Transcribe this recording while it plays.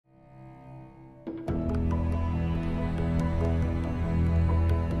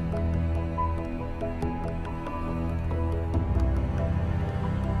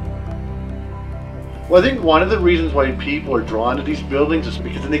Well, I think one of the reasons why people are drawn to these buildings is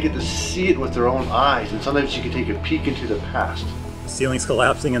because then they get to see it with their own eyes, and sometimes you can take a peek into the past. The ceiling's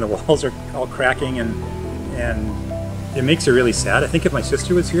collapsing and the walls are all cracking, and it makes it really sad. I think if my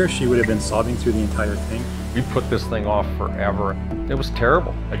sister was here, she would have been sobbing through the entire thing. We put this thing off forever. It was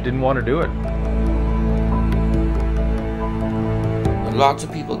terrible. I didn't want to do it. Lots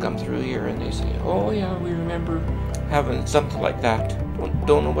of people come through here and they say, oh yeah, we remember having something like that.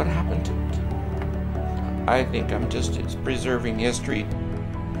 Don't know what happened to it. I think it's preserving history.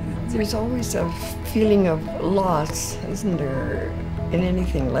 There's always a feeling of loss, isn't there, in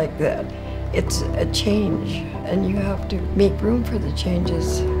anything like that? It's a change, and you have to make room for the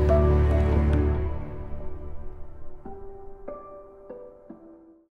changes.